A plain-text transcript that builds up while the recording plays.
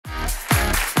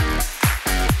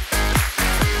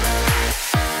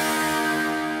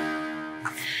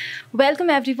Welcome,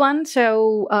 everyone. This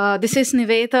is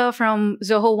Nivetha from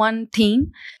Zoho One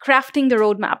team, crafting the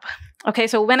roadmap. Okay,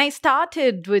 so when I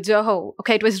started with Zoho,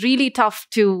 it was really tough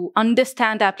to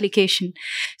understand application.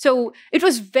 So it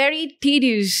was very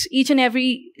tedious. Each and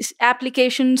every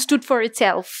application stood for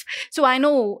itself. So I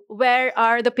know where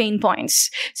are the pain points.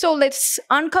 So let's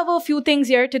uncover a few things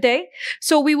here today.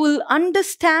 So we will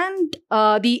understand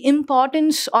the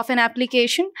importance of an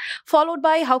application, followed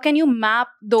by how can you map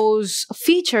those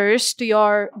features to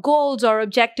your goals or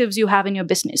objectives you have in your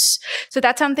business. So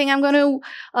that's something I'm going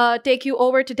to take you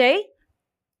over today.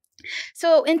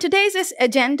 So in today's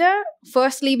agenda,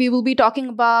 firstly, we will be talking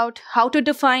about how to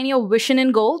define your vision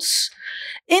and goals.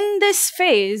 In this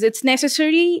phase, it's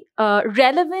necessary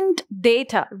relevant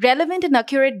and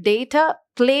accurate data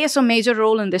plays a major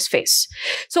role in this phase.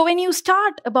 So when you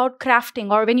start about crafting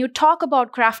or when you talk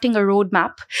about crafting a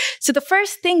roadmap, so the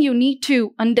first thing you need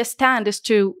to understand is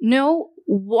to know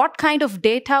what kind of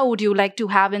data would you like to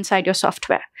have inside your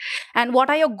software? And what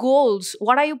are your goals?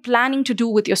 What are you planning to do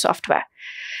with your software?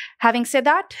 Having said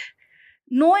that,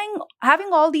 having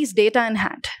all these data in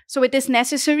hand, so it is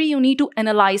necessary you need to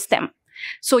analyze them.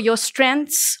 So your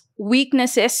strengths,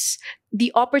 weaknesses,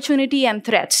 the opportunity and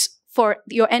threats for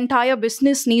your entire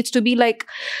business needs to be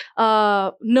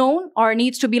known or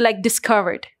needs to be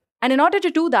discovered. And in order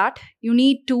to do that, you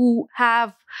need to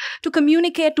have to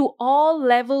communicate to all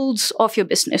levels of your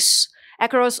business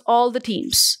across all the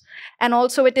teams. And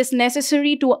also it is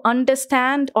necessary to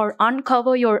understand or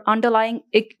uncover your underlying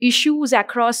issues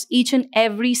across each and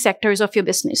every sectors of your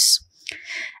business.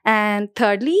 And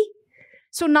thirdly,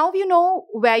 so now you know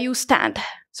where you stand.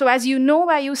 So as you know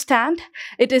where you stand,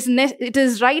 it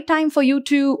is right time for you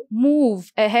to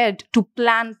move ahead to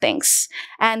plan things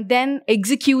and then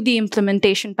execute the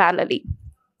implementation parallelly.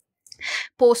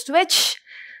 Post which,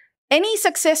 any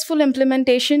successful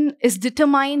implementation is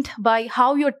determined by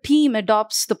how your team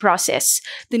adopts the process,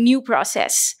 the new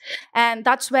process. And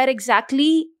that's where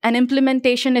exactly an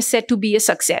implementation is said to be a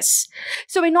success.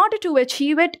 So in order to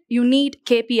achieve it, you need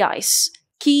KPIs,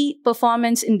 key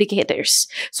performance indicators.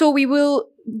 So we will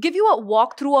give you a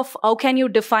walkthrough of how can you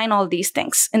define all these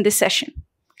things in this session.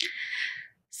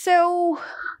 So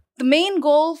the main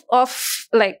goal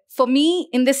for me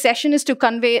in this session is to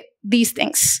convey these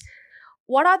things.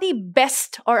 What are the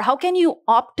best or how can you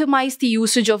optimize the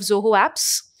usage of Zoho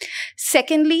apps?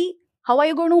 Secondly, how are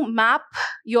you going to map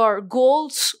your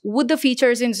goals with the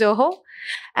features in Zoho?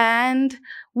 And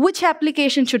which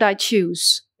application should I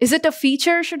choose? Is it a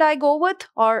feature should I go with,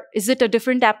 or is it a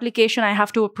different application I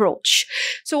have to approach?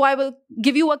 So I will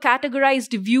give you a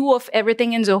categorized view of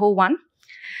everything in Zoho One,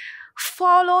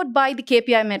 followed by the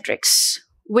KPI metrics,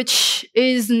 which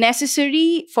is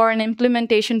necessary for an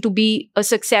implementation to be a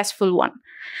successful one.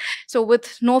 So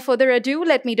with no further ado,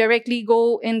 let me directly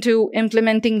go into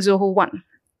implementing Zoho One.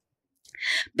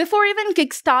 Before even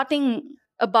kickstarting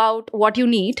about what you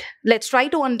need, let's try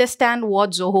to understand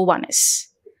what Zoho One is.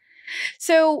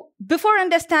 So before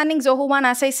understanding Zoho One,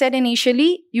 as I said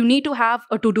initially, you need to have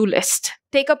a to-do list.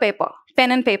 Take a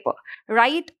pen and paper.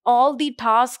 Write all the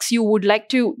tasks you would like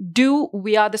to do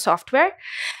via the software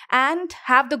and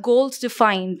have the goals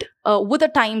defined with a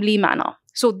timely manner.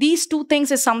 So these two things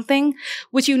is something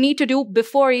which you need to do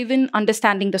before even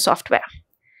understanding the software.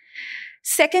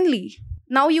 Secondly,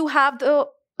 now you have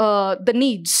the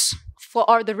needs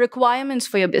or the requirements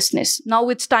for your business. Now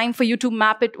it's time for you to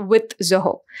map it with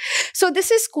Zoho. So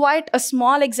this is quite a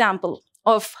small example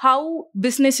of how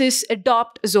businesses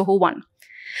adopt Zoho One.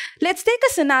 Let's take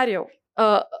a scenario.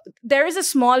 There is a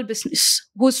small business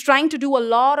who's trying to do a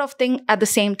lot of things at the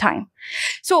same time.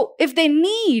 So if they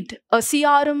need a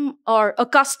CRM or a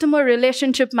customer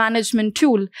relationship management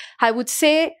tool, I would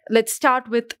say let's start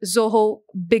with Zoho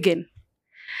Begin.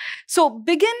 So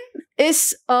Begin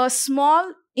is a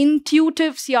small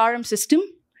intuitive CRM system.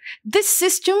 This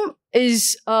system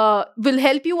will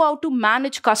help you out to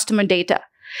manage customer data.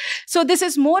 So this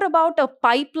is more about a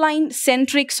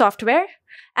pipeline-centric software.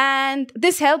 And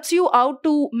this helps you out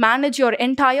to manage your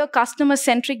entire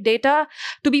customer-centric data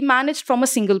to be managed from a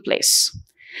single place.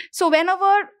 So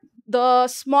whenever the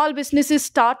small businesses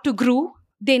start to grow,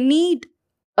 they need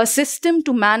a system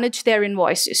to manage their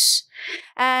invoices.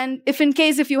 And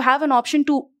if you have an option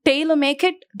to tailor make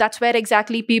it, that's where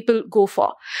exactly people go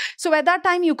for. So at that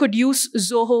time, you could use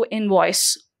Zoho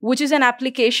Invoice, which is an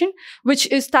application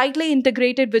which is tightly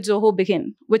integrated with Zoho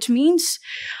Begin, which means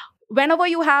whenever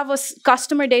you have a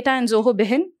customer data in Zoho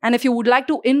Begin, and if you would like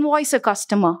to invoice a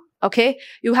customer,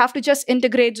 you have to just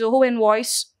integrate Zoho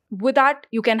Invoice. With that,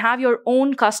 you can have your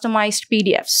own customized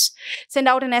PDFs. Send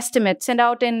out an estimate, send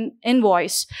out an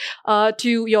invoice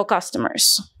to your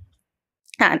customers.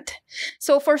 understand.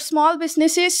 So for small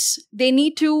businesses, they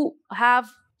need to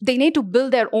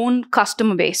build their own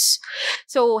customer base.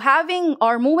 So having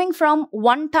or moving from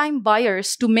one-time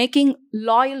buyers to making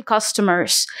loyal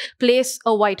customers plays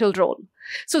a vital role.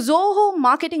 So Zoho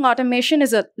marketing automation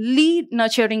is a lead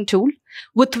nurturing tool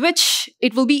with which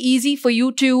it will be easy for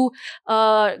you to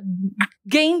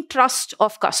gain trust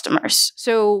of customers.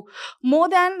 So more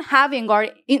than having or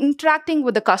interacting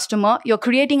with the customer, you're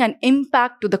creating an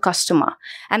impact to the customer.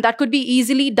 And that could be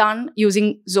easily done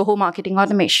using Zoho marketing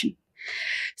automation.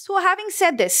 So having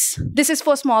said this is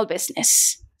for small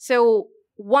business. So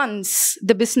once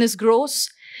the business grows,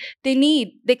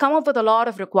 they come up with a lot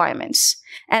of requirements.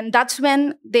 And that's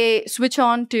when they switch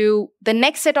on to the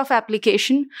next set of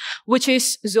application, which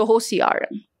is Zoho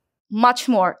CRM. Much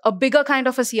more, a bigger kind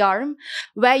of a CRM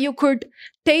where you could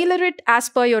tailor it as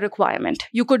per your requirement.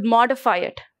 You could modify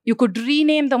it. You could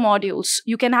rename the modules.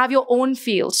 You can have your own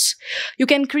fields. You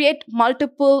can create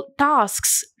multiple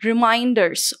tasks,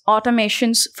 reminders,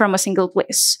 automations from a single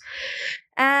place.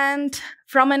 And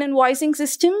from an invoicing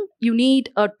system, you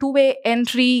need a two-way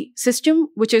entry system,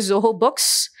 which is Zoho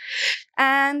Books.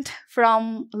 And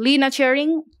from lead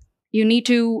nurturing, you need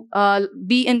to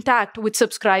be intact with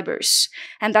subscribers.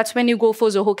 And that's when you go for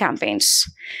Zoho campaigns.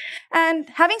 And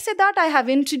having said that, I have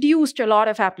introduced a lot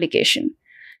of application.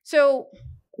 So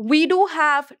we do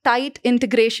have tight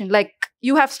integration. Like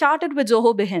you have started with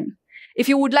Zoho Begin. If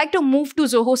you would like to move to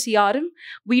Zoho CRM,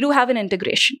 we do have an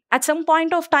integration. At some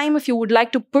point of time, if you would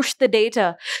like to push the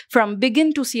data from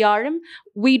Begin to CRM,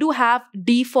 we do have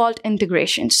default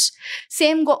integrations.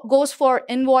 Same goes for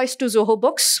Invoice to Zoho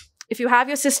Books. If you have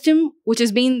your system, which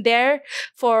has been there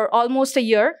for almost a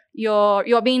year,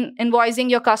 you're been invoicing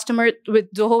your customer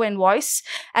with Zoho Invoice,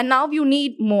 and now you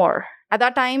need more. At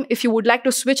that time, if you would like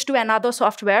to switch to another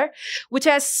software, which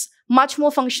has much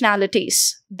more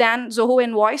functionalities than Zoho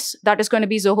Invoice, that is going to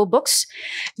be Zoho Books,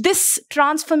 this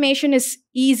transformation is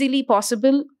easily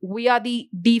possible via the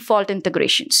default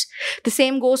integrations. The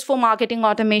same goes for marketing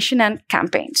automation and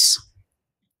campaigns.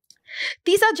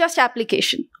 These are just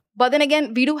application. But then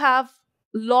again, we do have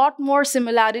a lot more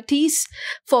similarities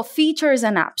for features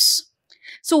and apps.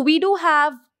 So we do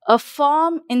have a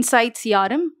form inside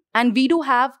CRM, and we do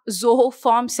have Zoho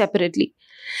Form separately.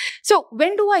 So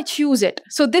when do I choose it?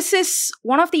 So this is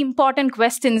one of the important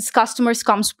questions customers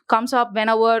comes up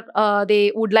whenever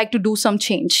they would like to do some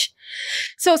change.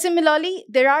 So similarly,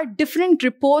 there are different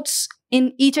reports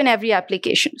in each and every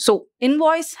application. So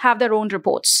Invoice have their own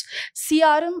reports.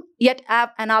 CRM yet have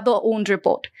another own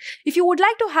report. If you would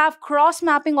like to have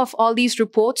cross-mapping of all these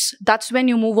reports, that's when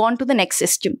you move on to the next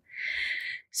system.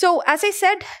 So as I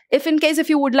said, if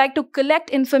you would like to collect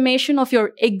information of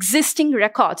your existing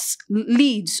records,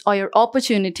 leads, or your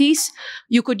opportunities,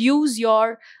 you could use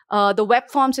the web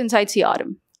forms inside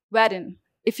CRM, wherein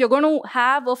if you're going to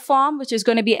have a form which is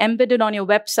going to be embedded on your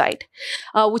website,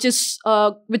 which is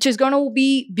going to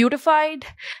be beautified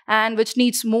and which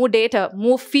needs more data,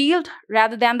 more field,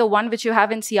 rather than the one which you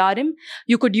have in CRM,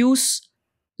 you could use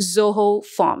Zoho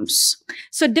Forms.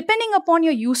 So depending upon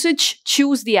your usage,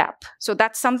 choose the app. So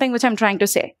that's something which I'm trying to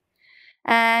say.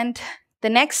 And the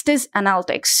next is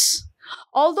analytics.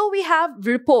 Although we have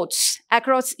reports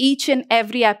across each and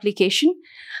every application,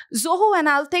 Zoho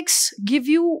Analytics give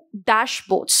you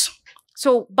dashboards.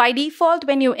 So by default,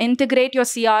 when you integrate your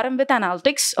CRM with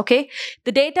Analytics, okay,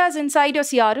 the data is inside your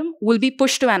CRM will be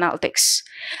pushed to Analytics,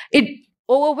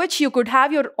 over which you could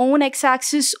have your own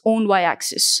x-axis, own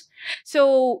y-axis.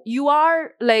 So you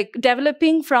are like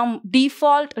developing from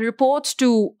default reports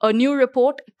to a new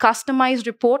report, customized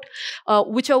report,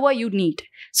 whichever you need.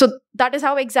 So that is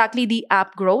how exactly the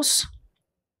app grows.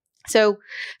 So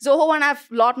Zoho One have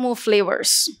a lot more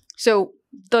flavors. So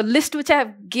the list which I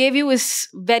have gave you is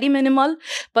very minimal,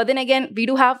 but then again, we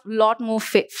do have a lot more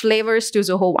flavors to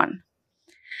Zoho One.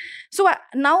 So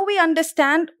now we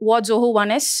understand what Zoho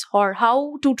One is, or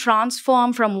how to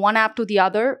transform from one app to the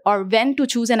other, or when to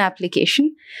choose an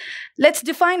application. Let's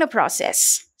define a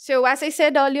process. So as I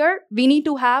said earlier, we need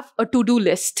to have a to-do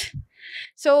list.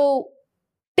 So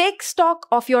take stock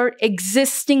of your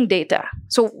existing data.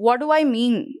 So what do I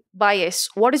mean by this?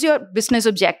 What is your business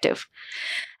objective?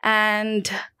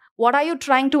 And what are you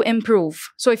trying to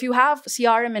improve? So if you have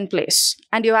CRM in place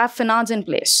and you have finance in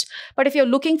place, but if you're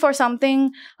looking for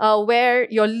something where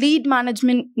your lead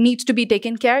management needs to be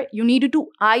taken care, you need to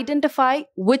identify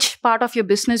which part of your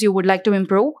business you would like to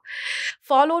improve,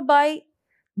 followed by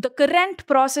the current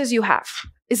process you have.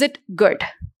 Is it good?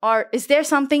 Or is there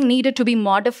something needed to be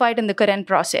modified in the current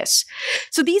process?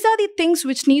 So these are the things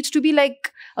which needs to be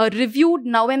reviewed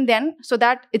now and then, so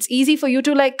that it's easy for you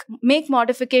to make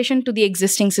modification to the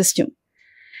existing system.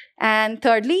 And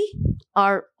thirdly,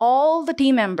 are all the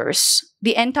team members,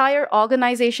 the entire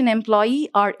organization employee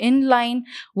are in line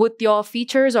with your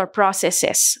features or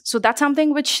processes. So that's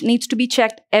something which needs to be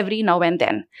checked every now and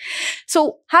then.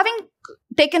 So having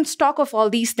taken stock of all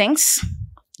these things,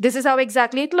 this is how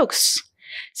exactly it looks.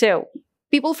 So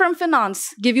people from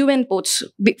finance give you inputs.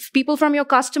 People from your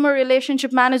customer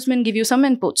relationship management give you some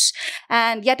inputs.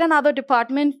 And yet another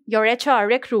department, your HR,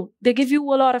 recruit, they give you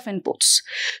a lot of inputs.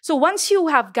 So once you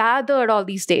have gathered all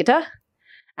these data,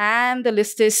 and the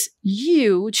list is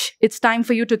huge, it's time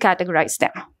for you to categorize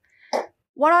them.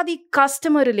 What are the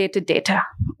customer related data?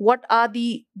 What are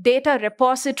the data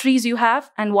repositories you have?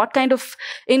 And what kind of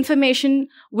information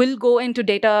will go into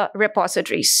data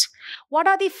repositories? What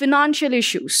are the financial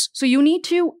issues? So you need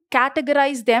to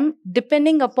categorize them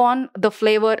depending upon the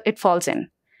flavor it falls in.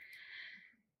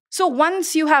 So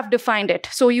once you have defined it,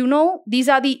 so you know these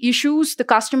are the issues the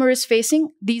customer is facing,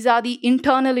 these are the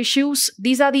internal issues,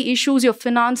 these are the issues your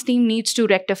finance team needs to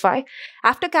rectify.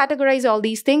 After categorize all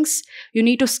these things, you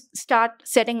need to start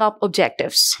setting up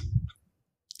objectives.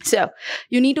 So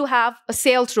you need to have a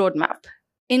sales roadmap.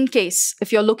 In case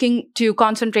if you're looking to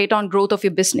concentrate on growth of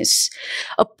your business,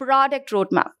 a product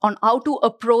roadmap on how to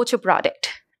approach a product,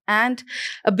 and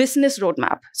a business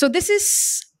roadmap. So this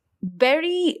is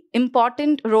very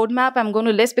important roadmap I'm going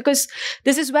to list, because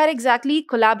this is where exactly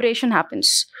collaboration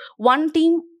happens. One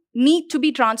team need to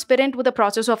be transparent with the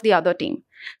process of the other team,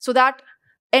 so that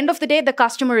end of the day the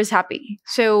customer is happy.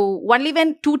 So only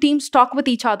when two teams talk with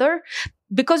each other,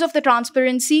 because of the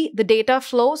transparency, the data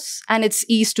flows and it's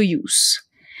easy to use.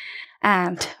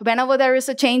 And whenever there is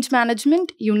a change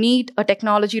management, you need a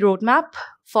technology roadmap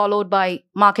followed by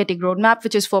marketing roadmap,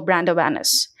 which is for brand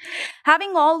awareness.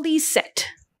 Having all these set,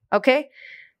 okay,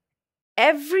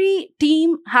 every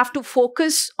team have to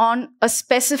focus on a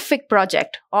specific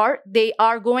project, or they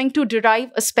are going to derive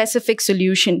a specific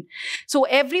solution. So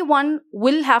everyone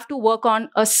will have to work on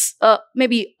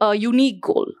maybe a unique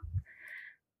goal.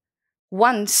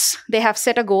 Once they have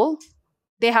set a goal,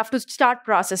 they have to start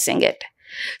processing it.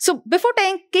 So before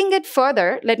taking it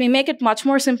further, let me make it much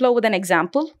more simpler with an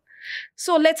example.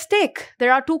 So let's take,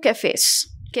 there are two cafes,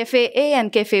 Cafe A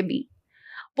and Cafe B.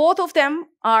 Both of them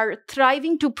are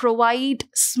thriving to provide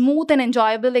smooth and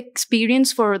enjoyable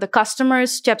experience for the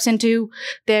customers steps into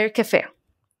their cafe.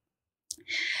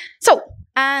 So,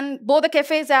 and both the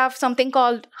cafes have something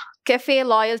called cafe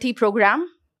loyalty program.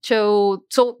 So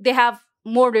they have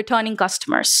more returning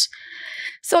customers.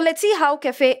 So let's see how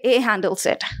Cafe A handles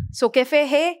it. So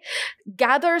Cafe A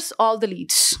gathers all the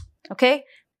leads, okay?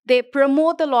 They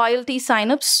promote the loyalty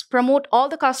signups, promote all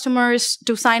the customers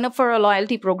to sign up for a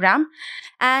loyalty program,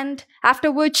 and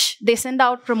after which they send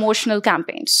out promotional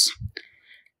campaigns.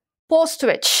 Post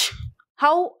which,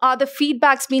 how are the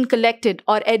feedbacks being collected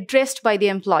or addressed by the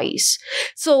employees?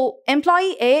 So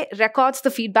employee A records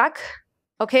the feedback,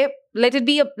 okay?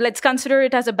 Let's consider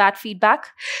it as a bad feedback.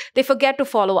 They forget to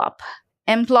follow up.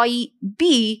 Employee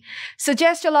B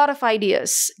suggests a lot of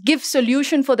ideas, gives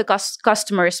solution for the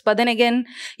customers, but then again,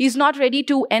 he's not ready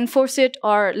to enforce it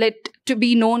or let to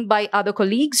be known by other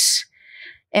colleagues.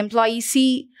 Employee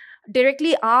C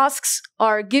directly asks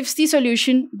or gives the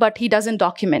solution, but he doesn't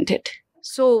document it.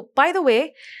 So, by the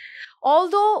way,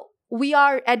 although we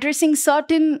are addressing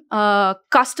certain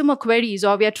customer queries,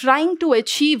 or we are trying to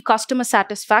achieve customer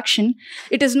satisfaction,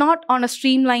 it is not on a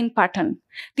streamlined pattern.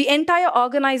 The entire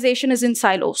organization is in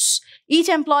silos. Each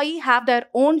employee have their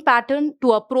own pattern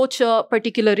to approach a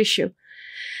particular issue.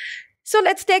 So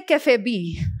let's take Cafe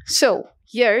B. So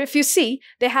here, if you see,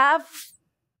 they have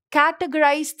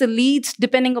categorize the leads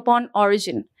depending upon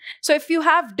origin. So if you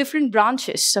have different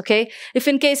branches, okay, if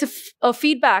in case of a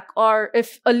feedback or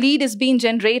if a lead is being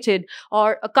generated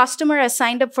or a customer has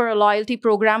signed up for a loyalty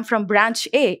program from branch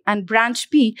A and branch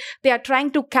B, they are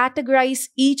trying to categorize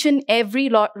each and every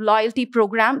loyalty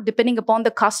program depending upon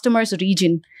the customer's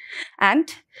region.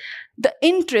 And the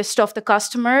interest of the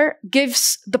customer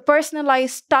gives the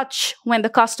personalized touch when the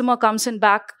customer comes in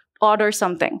back, order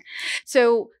something.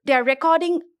 So they are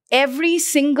recording every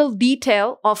single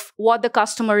detail of what the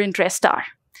customer interests are.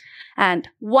 And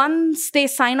once they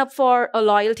sign up for a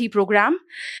loyalty program,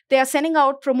 they are sending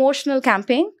out promotional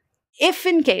campaign. If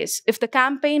the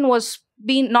campaign was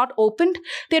being not opened,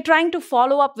 they're trying to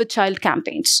follow up with child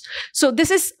campaigns. So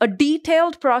this is a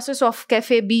detailed process of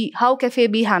Cafe B, how Cafe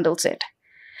B handles it.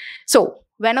 So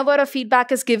whenever a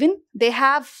feedback is given, they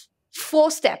have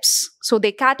 4 steps. So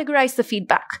they categorize the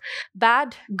feedback: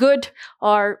 bad, good,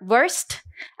 or worst.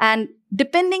 And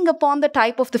depending upon the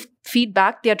type of the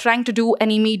feedback, they are trying to do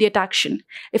an immediate action.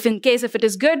 If it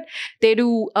is good, they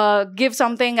do give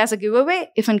something as a giveaway.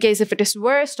 If it is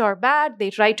worst or bad, they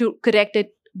try to correct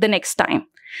it the next time.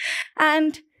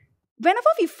 And whenever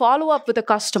we follow up with a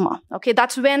customer, okay,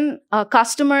 that's when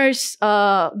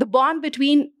the bond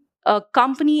between a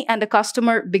company and a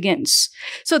customer begins.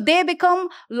 So they become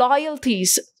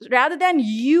loyalties. Rather than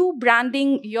you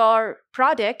branding your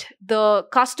product, the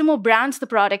customer brands the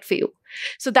product for you.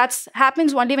 So that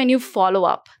happens only when you follow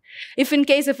up. If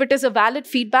it is a valid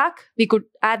feedback, we could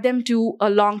add them to a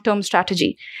long-term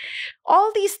strategy.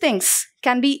 All these things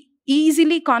can be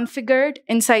easily configured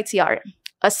inside CRM.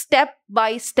 A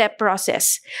step-by-step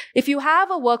process. If you have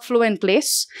a workflow in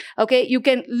place, okay, you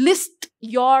can list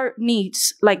your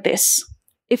needs like this.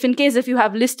 If you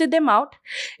have listed them out,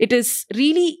 it is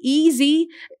really easy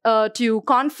to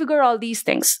configure all these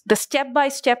things, the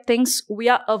step-by-step things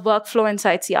via a workflow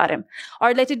inside CRM,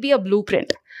 or let it be a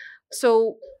blueprint.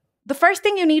 So the first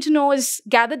thing you need to know is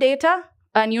gather data,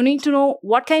 and you need to know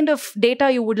what kind of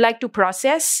data you would like to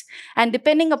process. And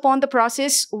depending upon the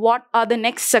process, what are the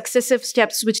next successive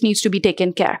steps which needs to be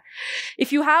taken care.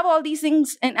 If you have all these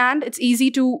things in hand, it's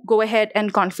easy to go ahead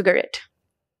and configure it.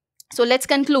 So let's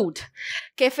conclude.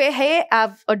 Cafe Hey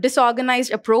have a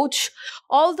disorganized approach.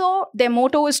 Although their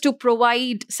motto is to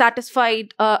provide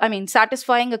satisfying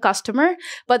a customer,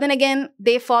 but then again,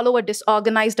 they follow a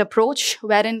disorganized approach,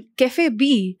 wherein Cafe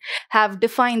B have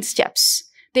defined steps.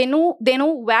 They know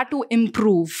where to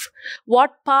improve,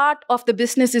 what part of the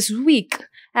business is weak,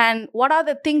 and what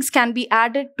other things can be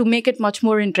added to make it much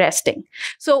more interesting.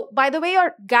 So by the way,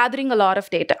 you're gathering a lot of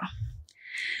data.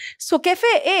 So Cafe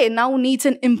A now needs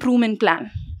an improvement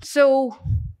plan. So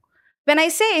when I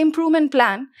say improvement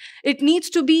plan, it needs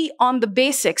to be on the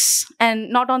basics and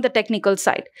not on the technical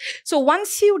side. So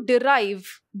once you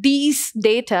derive these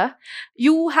data,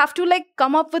 you have to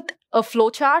come up with a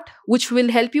flowchart which will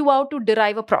help you out to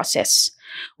derive a process.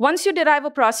 Once you derive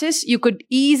a process, you could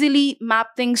easily map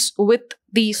things with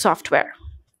the software.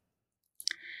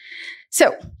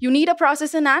 So you need a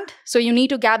process in hand. So you need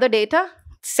to gather data.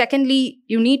 Secondly,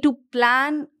 you need to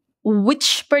plan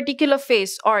which particular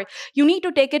phase, or you need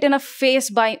to take it in a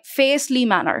phase-by-phasely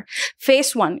manner.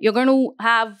 Phase 1, you're going to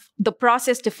have the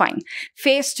process defined.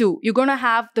 Phase 2, you're going to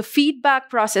have the feedback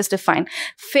process defined.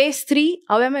 Phase 3,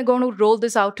 how am I going to roll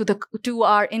this out to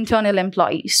our internal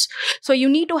employees? So you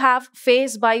need to have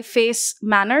phase-by-phase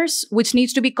manners, which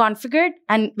needs to be configured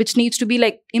and which needs to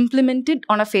be implemented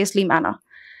on a phasely manner.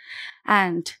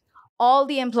 And all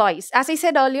the employees, as I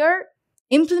said earlier,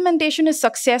 implementation is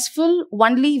successful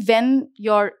only when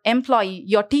your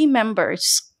team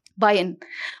members buy in,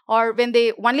 or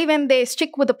only when they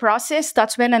stick with the process.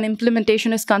 That's when an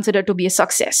implementation is considered to be a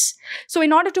success. So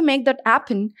in order to make that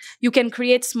happen, you can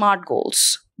create SMART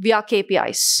goals via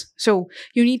KPIs. So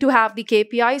you need to have the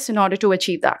KPIs in order to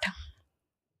achieve that.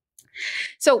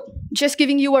 So just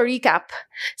giving you a recap.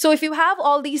 So if you have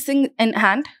all these things in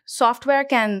hand, software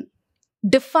can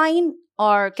define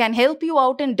or can help you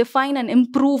out and define an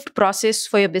improved process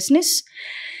for your business.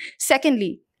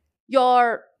 Secondly,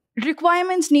 your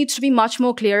requirements needs to be much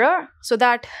more clearer so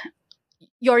that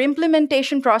your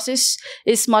implementation process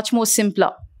is much more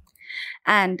simpler.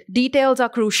 And details are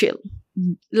crucial.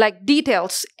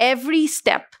 Details, every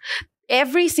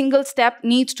single step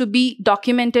needs to be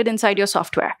documented inside your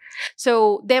software.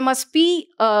 So there must be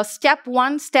step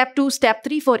 1, step 2, step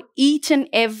 3 for each and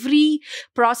every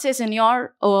process in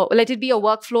your, let it be a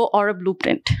workflow or a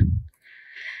blueprint.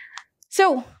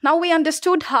 So now we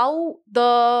understood how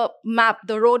the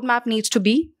roadmap needs to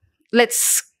be.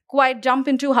 Let's quite jump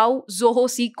into how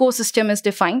Zoho's ecosystem is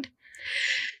defined.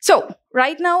 So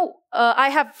right now, I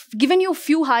have given you a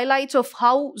few highlights of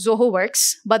how Zoho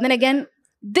works, but then again,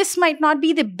 this might not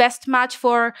be the best match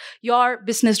for your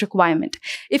business requirement.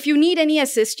 If you need any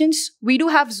assistance, we do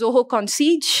have Zoho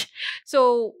Concierge.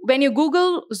 So when you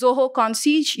Google Zoho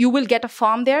Concierge, you will get a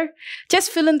form there.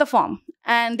 Just fill in the form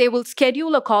and they will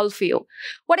schedule a call for you.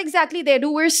 What exactly they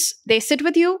do is they sit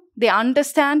with you, they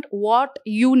understand what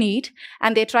you need,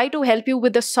 and they try to help you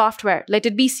with the software, let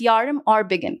it be CRM or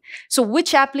Begin. So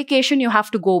which application you have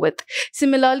to go with.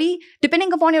 Similarly,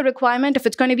 depending upon your requirement, if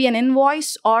it's going to be an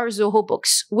invoice or Zoho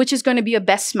Books, which is going to be a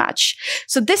best match.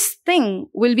 So this thing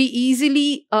will be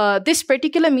easily, this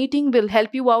particular meeting will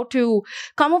help you out to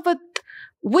come up with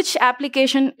which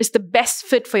application is the best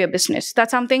fit for your business. That's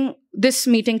something this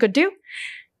meeting could do.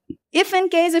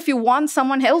 If you want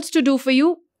someone else to do for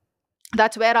you,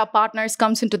 that's where our partners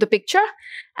comes into the picture.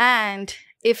 And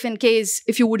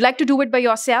if you would like to do it by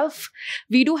yourself,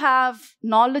 we do have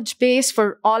knowledge base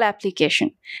for all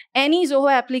application. Any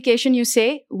Zoho application you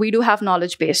say, we do have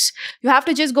knowledge base. You have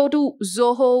to just go to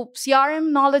Zoho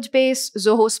CRM knowledge base,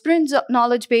 Zoho Sprint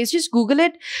knowledge base, just Google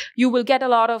it. You will get a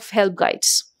lot of help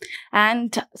guides.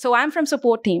 And so I'm from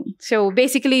support team. So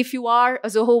basically, if you are a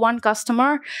Zoho One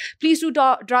customer, please do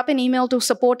drop an email to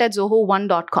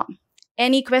support@zoho1.com.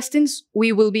 Any questions,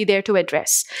 we will be there to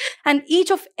address. And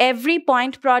each of every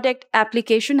point product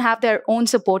application have their own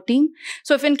support team.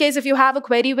 So if you have a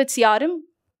query with CRM,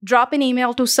 drop an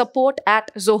email to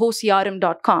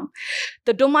support@zohocrm.com.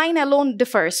 The domain alone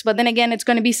differs, but then again, it's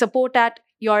going to be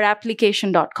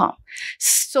support@yourapplication.com.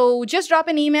 So just drop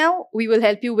an email. We will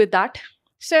help you with that.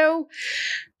 So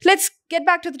let's get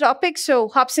back to the topic. So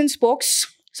hubs and spokes.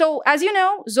 So as you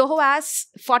know, Zoho has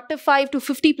 45 to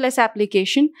 50 plus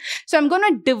application. So I'm going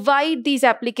to divide these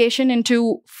application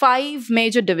into 5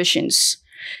 major divisions.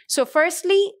 So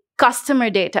firstly, customer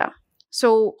data.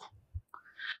 So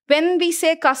when we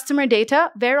say customer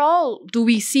data, where all do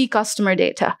we see customer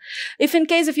data? If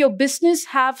your business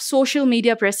have social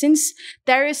media presence,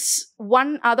 there is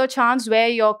one other chance where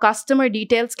your customer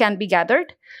details can be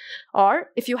gathered.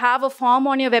 Or if you have a form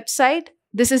on your website,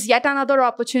 this is yet another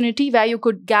opportunity where you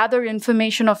could gather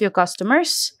information of your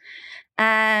customers.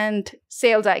 And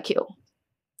Sales IQ.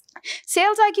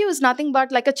 Sales IQ is nothing but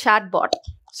like a chat bot.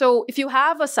 So if you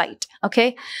have a site,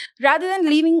 okay, rather than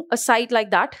leaving a site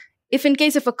like that, if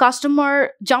a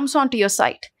customer jumps onto your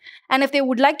site and if they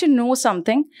would like to know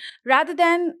something, rather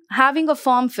than having a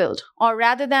form filled or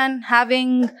rather than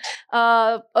having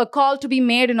a call to be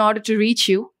made in order to reach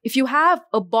you, if you have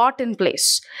a bot in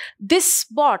place, this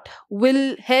bot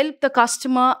will help the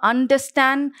customer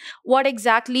understand what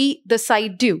exactly the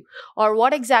site do or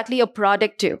what exactly a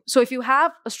product do. So if you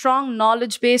have a strong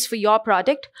knowledge base for your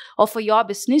product or for your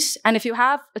business, and if you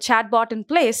have a chatbot in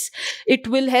place, it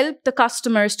will help the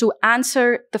customers to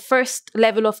answer the first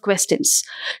level of questions.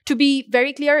 To be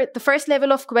very clear, the first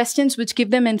level of questions which give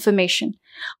them information,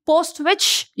 post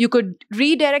which you could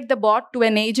redirect the bot to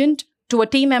an agent, to a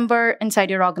team member inside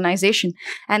your organization.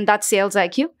 And that's Sales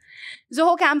IQ.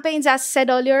 Zoho Campaigns, as said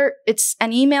earlier, it's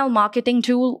an email marketing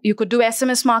tool. You could do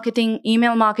SMS marketing,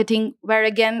 email marketing, where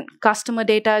again, customer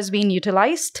data is being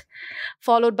utilized.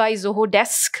 Followed by Zoho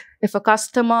Desk. If a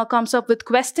customer comes up with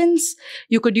questions,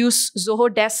 you could use Zoho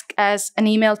Desk as an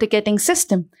email ticketing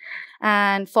system.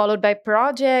 And followed by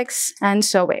projects and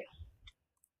so on.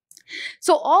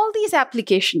 So all these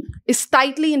application is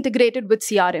tightly integrated with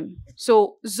CRM.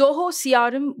 So Zoho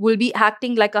CRM will be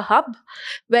acting like a hub,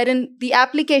 wherein the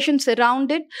applications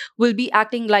around it will be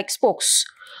acting like spokes.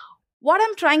 What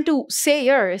I'm trying to say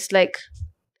here is like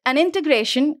an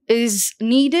integration is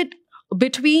needed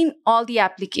between all the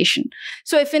application.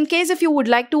 So if you would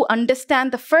like to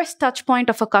understand the first touch point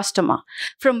of a customer,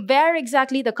 from where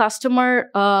exactly the customer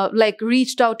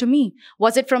reached out to me,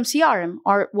 was it from CRM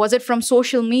or was it from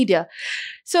social media?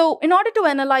 So in order to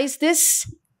analyze this,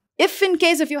 if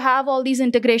you have all these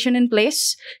integration in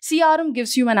place, CRM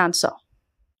gives you an answer.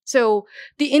 So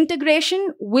the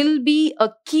integration will be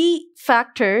a key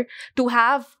factor to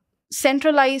have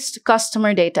centralized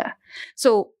customer data.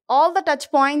 So all the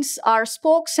touch points are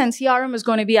spokes and CRM is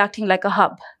going to be acting like a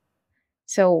hub.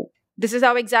 So this is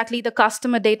how exactly the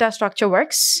customer data structure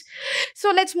works.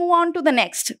 So let's move on to the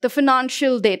next, the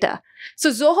financial data. So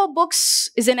Zoho Books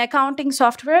is an accounting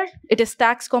software. It is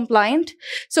tax compliant.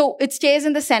 So it stays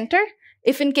in the center.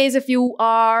 If you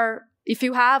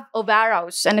have a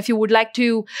warehouse and if you would like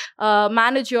to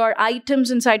manage your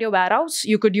items inside your warehouse,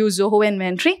 you could use Zoho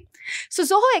Inventory. So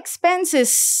Zoho Expense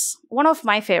is one of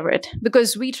my favorite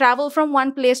because we travel from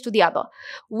one place to the other.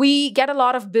 We get a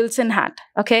lot of bills in hand,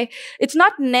 okay? It's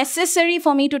not necessary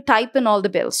for me to type in all the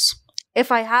bills.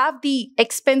 If I have the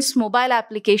expense mobile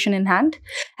application in hand,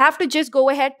 I have to just go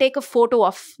ahead, take a photo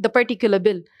of the particular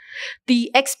bill. The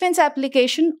expense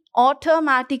application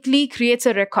automatically creates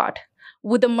a record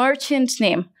with the merchant's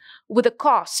name, with the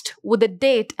cost, with the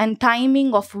date and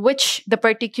timing of which the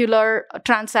particular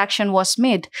transaction was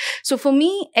made. So for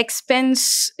me,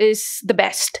 expense is the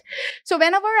best. So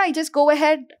whenever I just go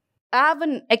ahead, I have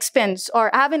an expense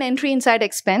or I have an entry inside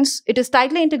expense, it is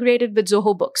tightly integrated with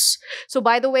Zoho Books. So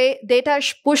by the way, data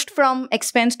is pushed from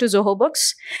expense to Zoho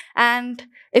Books. And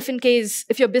if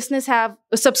your business have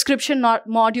a subscription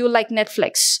module like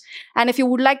Netflix, and if you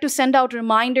would like to send out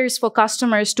reminders for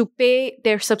customers to pay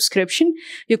their subscription,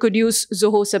 you could use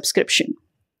Zoho subscription.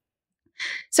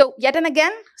 So yet and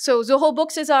again, so Zoho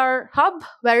Books is our hub,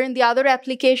 wherein the other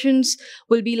applications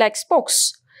will be like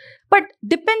spokes. But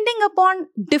depending upon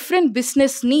different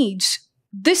business needs,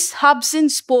 this hubs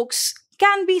and spokes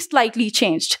can be slightly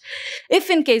changed.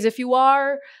 If you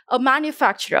are a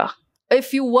manufacturer,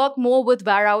 if you work more with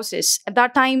warehouses, at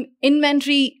that time,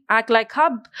 inventory act like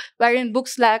hub, wherein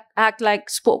books act like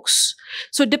spokes.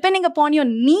 So depending upon your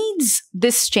needs,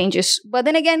 this changes. But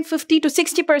then again, 50 to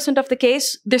 60% of the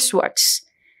case, this works.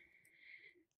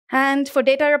 And for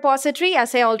data repository,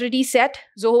 as I already said,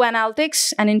 Zoho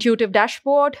Analytics, an intuitive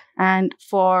dashboard. And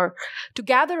to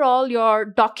gather all your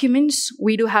documents,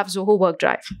 we do have Zoho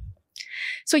WorkDrive.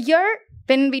 So here,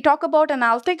 when we talk about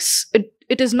analytics,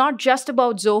 it is not just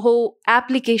about Zoho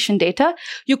application data.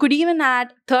 You could even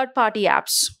add third-party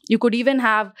apps. You could even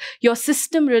have your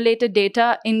system-related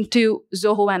data into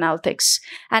Zoho Analytics.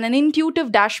 And an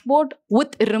intuitive dashboard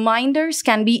with reminders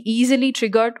can be easily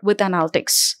triggered with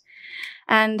analytics.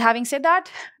 And having said that,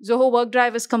 Zoho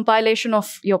WorkDrive is compilation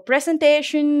of your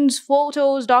presentations,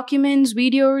 photos, documents,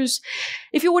 videos.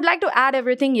 If you would like to add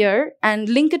everything here and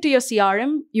link it to your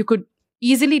CRM, you could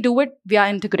easily do it via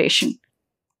integration.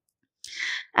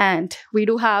 And we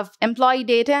do have employee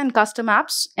data and custom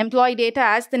apps. Employee data,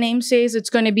 as the name says, it's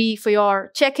going to be for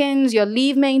your check-ins, your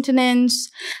leave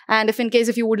maintenance. And if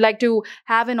you would like to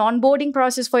have an onboarding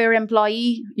process for your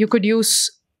employee, you could use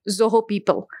Zoho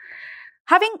People.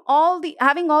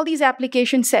 Having all these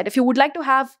applications set, if you would like to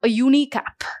have a unique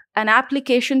app, an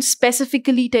application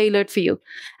specifically tailored for you,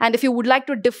 and if you would like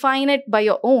to define it by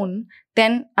your own,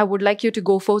 then I would like you to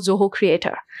go for Zoho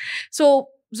Creator. So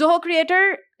Zoho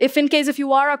Creator, if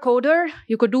you are a coder,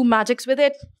 you could do magics with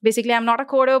it. Basically, I'm not a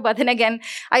coder, but then again,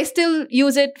 I still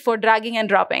use it for dragging and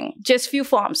dropping, just few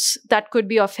forms that could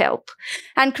be of help.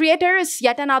 And Creator is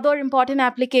yet another important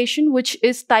application, which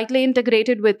is tightly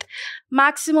integrated with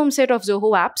maximum set of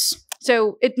Zoho apps.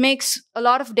 So it makes a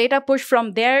lot of data push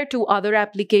from there to other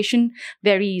application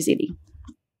very easily.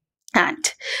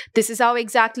 And this is how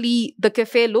exactly the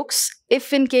cafe looks if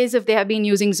they have been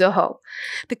using Zoho.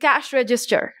 The cash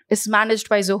register is managed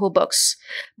by Zoho Books.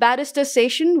 Barrister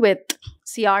session with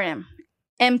CRM.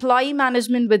 Employee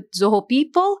management with Zoho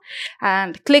People.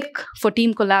 And Click for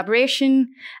team collaboration.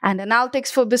 And Analytics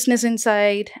for business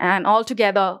insight. And all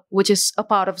together, which is a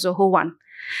part of Zoho One.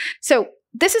 So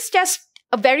this is just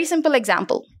a very simple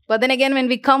example. But then again, when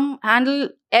we handle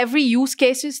every use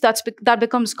cases, that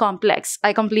becomes complex.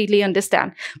 I completely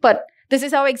understand. But this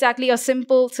is how exactly a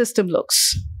simple system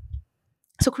looks.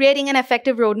 So creating an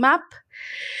effective roadmap.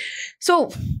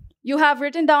 So you have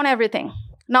written down everything.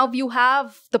 Now you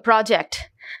have the project.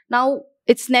 Now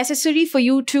it's necessary for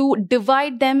you to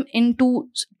divide them into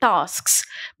tasks,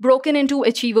 broken into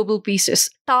achievable pieces,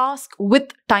 task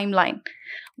with timeline.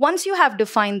 Once you have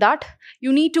defined that,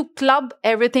 you need to club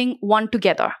everything one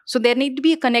together. So there need to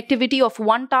be a connectivity of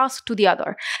one task to the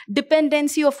other,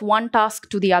 dependency of one task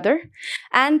to the other.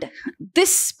 And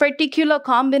this particular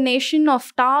combination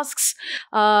of tasks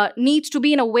needs to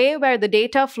be in a way where the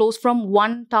data flows from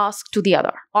one task to the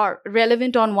other or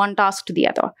relevant on one task to the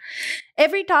other.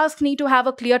 Every task need to have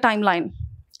a clear timeline.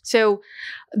 So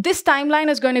this timeline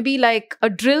is going to be like a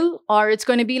drill, or it's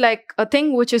going to be like a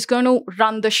thing which is going to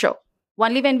run the show.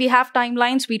 Only when we have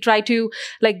timelines, we try to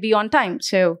be on time.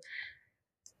 So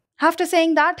after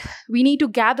saying that, we need to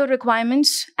gather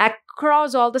requirements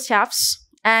across all the staffs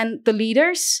and the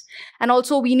leaders. And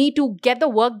also we need to get the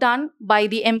work done by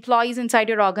the employees inside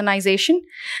your organization.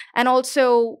 And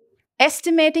also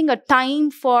estimating a time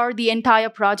for the entire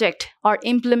project or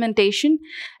implementation,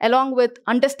 along with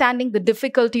understanding the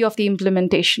difficulty of the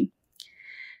implementation.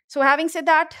 So having said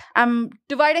that, I'm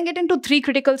dividing it into 3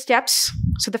 critical steps.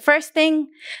 So the first thing,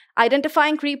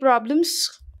 identifying key problems.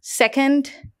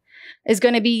 Second is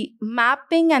going to be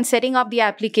mapping and setting up the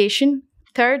application.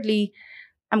 Thirdly,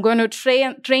 I'm going to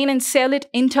train and sell it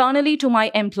internally to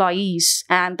my employees.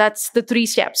 And that's the 3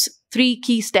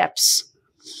 key steps.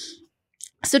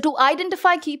 So to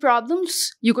identify key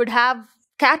problems, you could have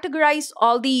categorize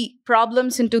all the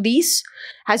problems into these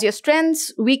as your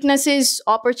strengths, weaknesses,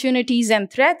 opportunities,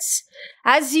 and threats.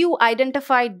 As you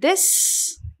identified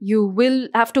this, you will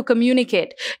have to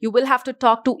communicate. You will have to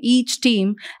talk to each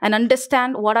team and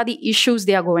understand what are the issues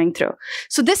they are going through.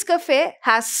 So this cafe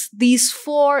has these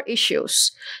 4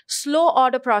 issues. Slow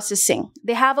order processing.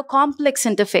 They have a complex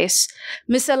interface.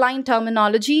 Misaligned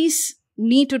terminologies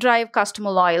need to drive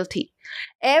customer loyalty.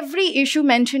 Every issue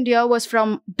mentioned here was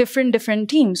from different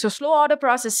teams. So slow order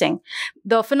processing.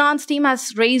 The finance team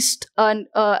has raised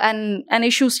an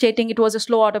issue stating it was a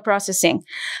slow order processing.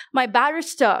 My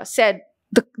barrister said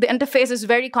the interface is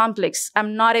very complex.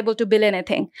 I'm not able to bill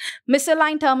anything.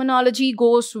 Misaligned terminology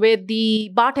goes with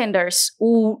the bartenders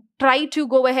who try to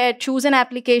go ahead, choose an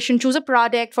application, choose a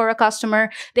product for a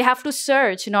customer. They have to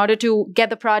search in order to get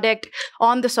the product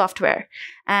on the software.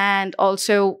 And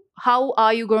also how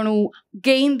are you going to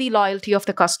gain the loyalty of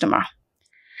the customer?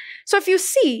 So if you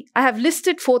see, I have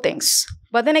listed 4 things.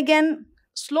 But then again,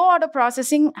 slow order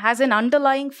processing has an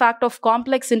underlying fact of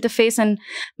complex interface and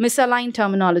misaligned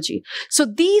terminology. So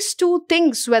these 2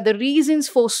 things were the reasons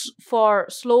for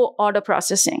slow order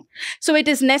processing. So it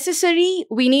is necessary,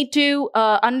 we need to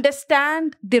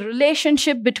understand the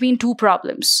relationship between 2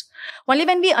 problems. Only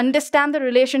when we understand the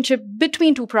relationship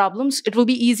between 2 problems, it will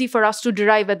be easy for us to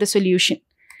derive at the solution.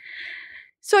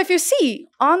 So if you see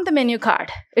on the menu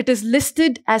card, it is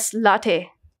listed as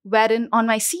latte, wherein on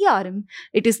my CRM,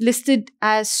 it is listed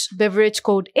as beverage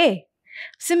code A.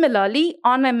 Similarly,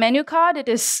 on my menu card, it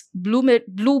is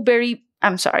blueberry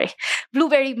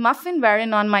muffin,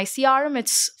 wherein on my CRM,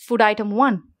 it's food item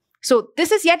 1. So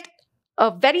this is yet a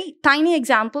very tiny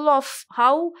example of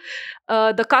how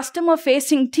the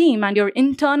customer-facing team and your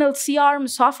internal CRM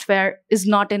software is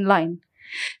not in line.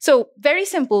 So very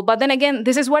simple, but then again,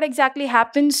 this is what exactly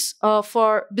happens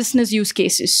for business use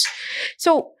cases.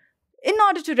 So in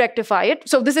order to rectify it,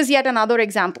 so this is yet another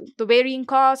example, the varying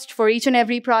cost for each and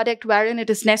every product wherein it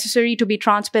is necessary to be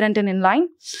transparent and in line.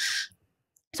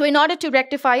 So in order to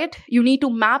rectify it, you need to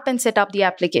map and set up the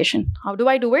application. How do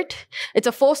I do it? It's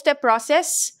a 4-step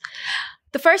process.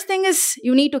 The first thing is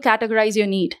you need to categorize your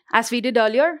need. As we did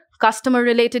earlier,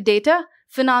 customer-related data,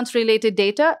 finance-related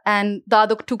data, and the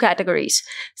other 2 categories.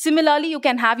 Similarly, you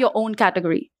can have your own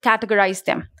category, categorize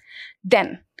them.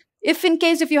 Then, if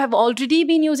you have already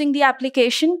been using the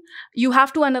application, you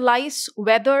have to analyze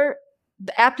whether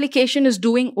the application is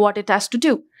doing what it has to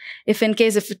do. If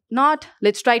it's not,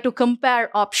 let's try to compare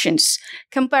options,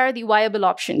 compare the viable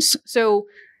options. So,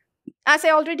 as I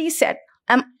already said,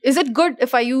 is it good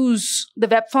if I use the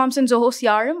web forms in Zoho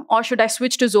CRM, or should I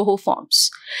switch to Zoho Forms?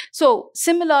 So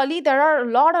similarly, there are a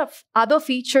lot of other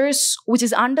features which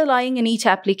is underlying in each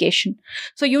application.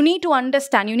 So you need to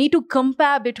understand, you need to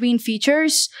compare between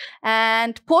features,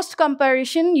 and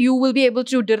post-comparison, you will be able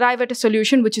to derive at a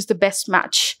solution which is the best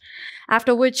match.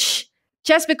 After which,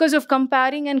 just because of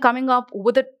comparing and coming up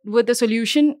with the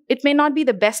solution, it may not be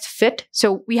the best fit.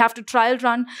 So we have to trial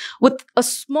run with a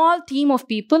small team of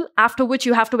people, after which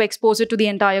you have to expose it to the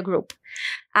entire group.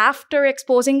 After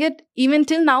exposing it, even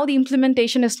till now, the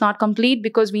implementation is not complete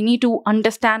because we need to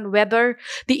understand whether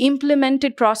the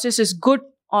implemented process is good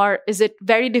or is it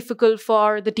very difficult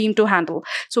for the team to handle.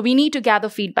 So we need to gather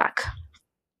feedback.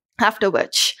 After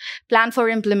which, plan for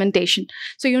implementation.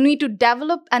 So you need to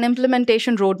develop an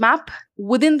implementation roadmap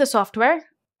within the software.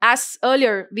 As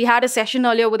earlier, we had a session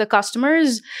earlier with the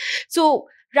customers. So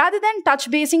rather than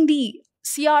touch basing the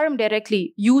CRM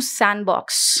directly, use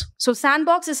Sandbox. So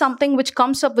Sandbox is something which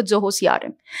comes up with Zoho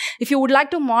CRM. If you would like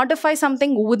to modify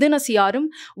something within a CRM,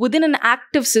 within an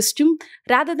active system,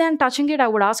 rather than touching it, I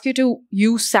would ask you to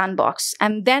use Sandbox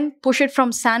and then push it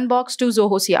from Sandbox to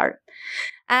Zoho CRM.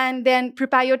 And then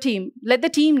prepare your team. Let the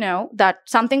team know that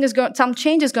some change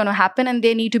is going to happen and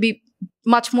they need to be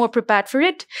much more prepared for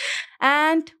it.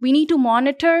 And we need to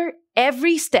monitor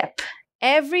every step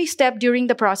during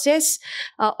the process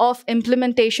of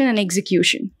implementation and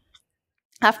execution.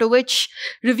 After which,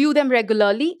 review them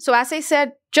regularly. So as I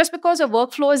said, just because a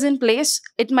workflow is in place,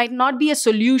 it might not be a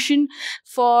solution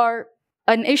for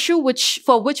an issue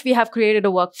for which we have created a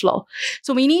workflow.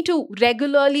 So we need to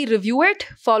regularly review it,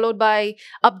 followed by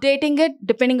updating it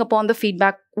depending upon the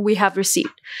feedback we have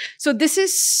received. So this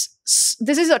is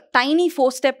a tiny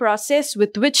 4-step process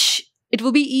with which it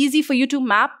will be easy for you to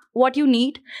map what you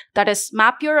need. That is,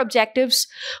 map your objectives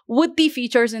with the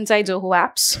features inside Zoho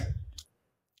apps.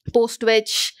 Post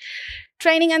which,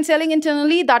 training and selling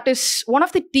internally, that is one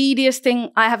of the tedious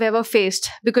things I have ever faced,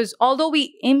 because although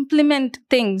we implement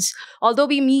things, although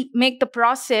we make the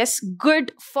process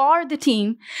good for the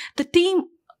team,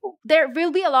 there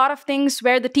will be a lot of things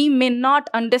where the team may not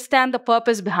understand the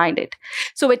purpose behind it.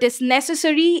 So it is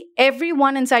necessary,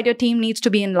 everyone inside your team needs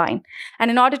to be in line. And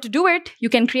in order to do it, you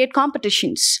can create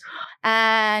competitions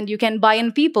and you can buy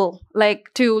in people,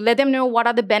 like to let them know what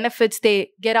are the benefits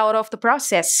they get out of the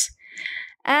process.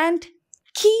 And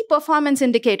key performance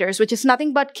indicators, which is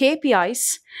nothing but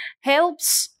KPIs,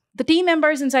 helps the team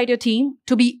members inside your team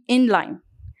to be in line.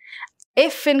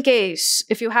 If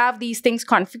you have these things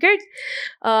configured,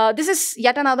 this is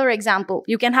yet another example.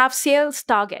 You can have sales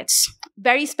targets,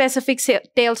 very specific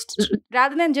sales.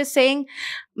 Rather than just saying,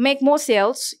 make more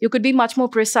sales, you could be much more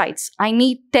precise. I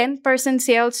need 10%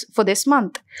 sales for this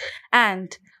month.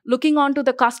 And looking onto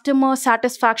the customer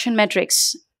satisfaction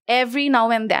metrics, every now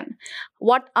and then,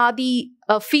 what are the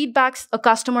feedbacks a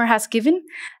customer has given,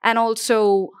 and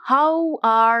also how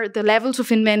are the levels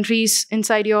of inventories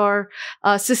inside your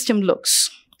system looks.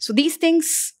 So these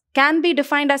things can be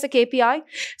defined as a KPI.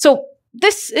 So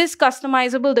this is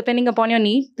customizable depending upon your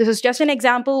need. This is just an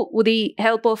example with the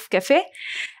help of Cafe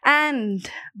and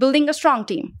building a strong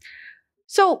team.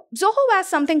 So Zoho has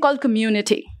something called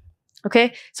community.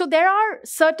 Okay, so there are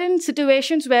certain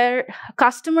situations where a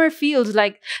customer feels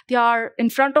like they are in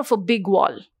front of a big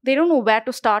wall. They don't know where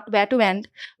to start, where to end,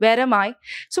 where am I?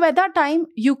 So at that time,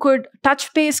 you could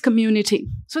touch base community.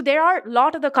 So there are a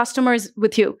lot of the customers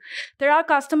with you. There are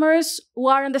customers who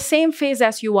are in the same phase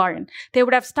as you are in. They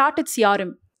would have started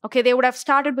CRM. Okay, they would have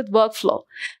started with workflow.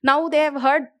 Now they have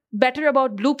heard better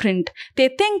about Blueprint. They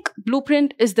think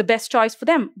Blueprint is the best choice for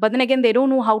them, but then again, they don't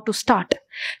know how to start.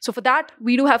 So for that,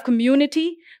 we do have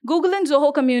community. Google in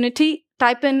Zoho community,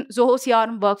 type in Zoho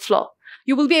CRM workflow.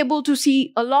 You will be able to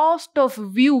see a lot of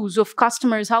views of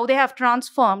customers, how they have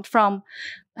transformed from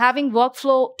having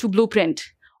workflow to Blueprint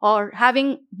or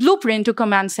having Blueprint to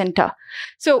Command Center.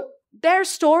 So their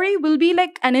story will be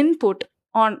like an input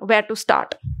on where to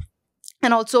start.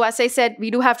 And also, as I said,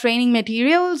 we do have training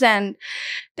materials, and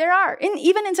there are,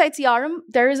 even inside CRM,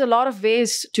 there is a lot of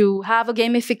ways to have a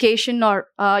gamification, or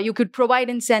you could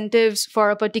provide incentives for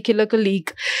a particular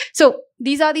colleague. So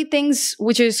these are the things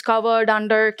which is covered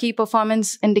under key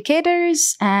performance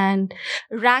indicators and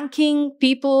ranking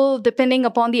people depending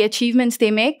upon the achievements they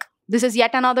make. This is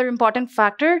yet another important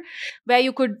factor where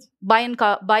you could buy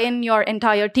in your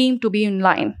entire team to be in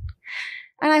line.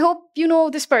 And I hope you know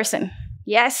this person.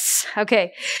 Yes.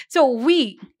 Okay. So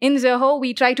we in Zoho,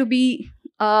 we try to be,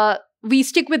 we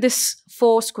stick with this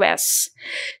 4 squares.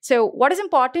 So what is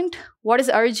important? What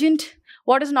is urgent?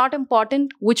 What is not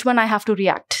important? Which one I have to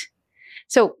react?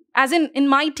 So as in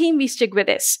my team, we stick with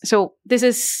this. So this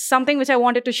is something which I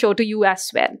wanted to show to you as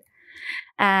well.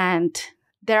 And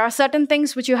there are certain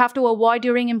things which you have to avoid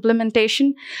during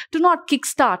implementation. Do not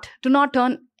kickstart. Do not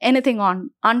turn anything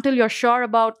on until you're sure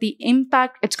about the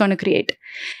impact it's going to create.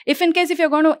 If you're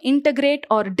going to integrate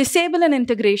or disable an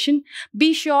integration,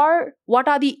 be sure what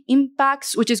are the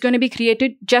impacts which is going to be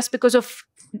created just because of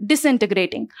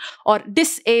disintegrating or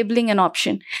disabling an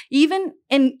option. Even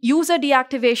in user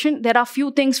deactivation, there are few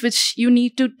things which you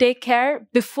need to take care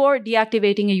before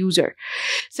deactivating a user.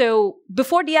 So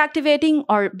before deactivating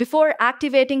or before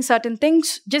activating certain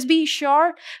things, just be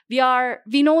sure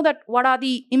we know that what are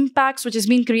the impacts which has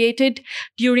been created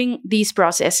during these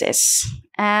processes.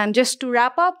 And just to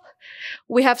wrap up,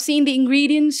 we have seen the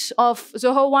ingredients of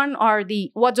Zoho One, or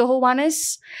what Zoho One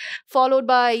is, followed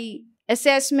by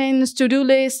assessments, to-do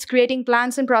lists, creating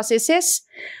plans and processes,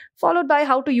 followed by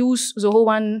how to use Zoho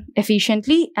One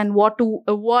efficiently and what to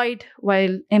avoid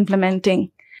while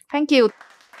implementing. Thank you.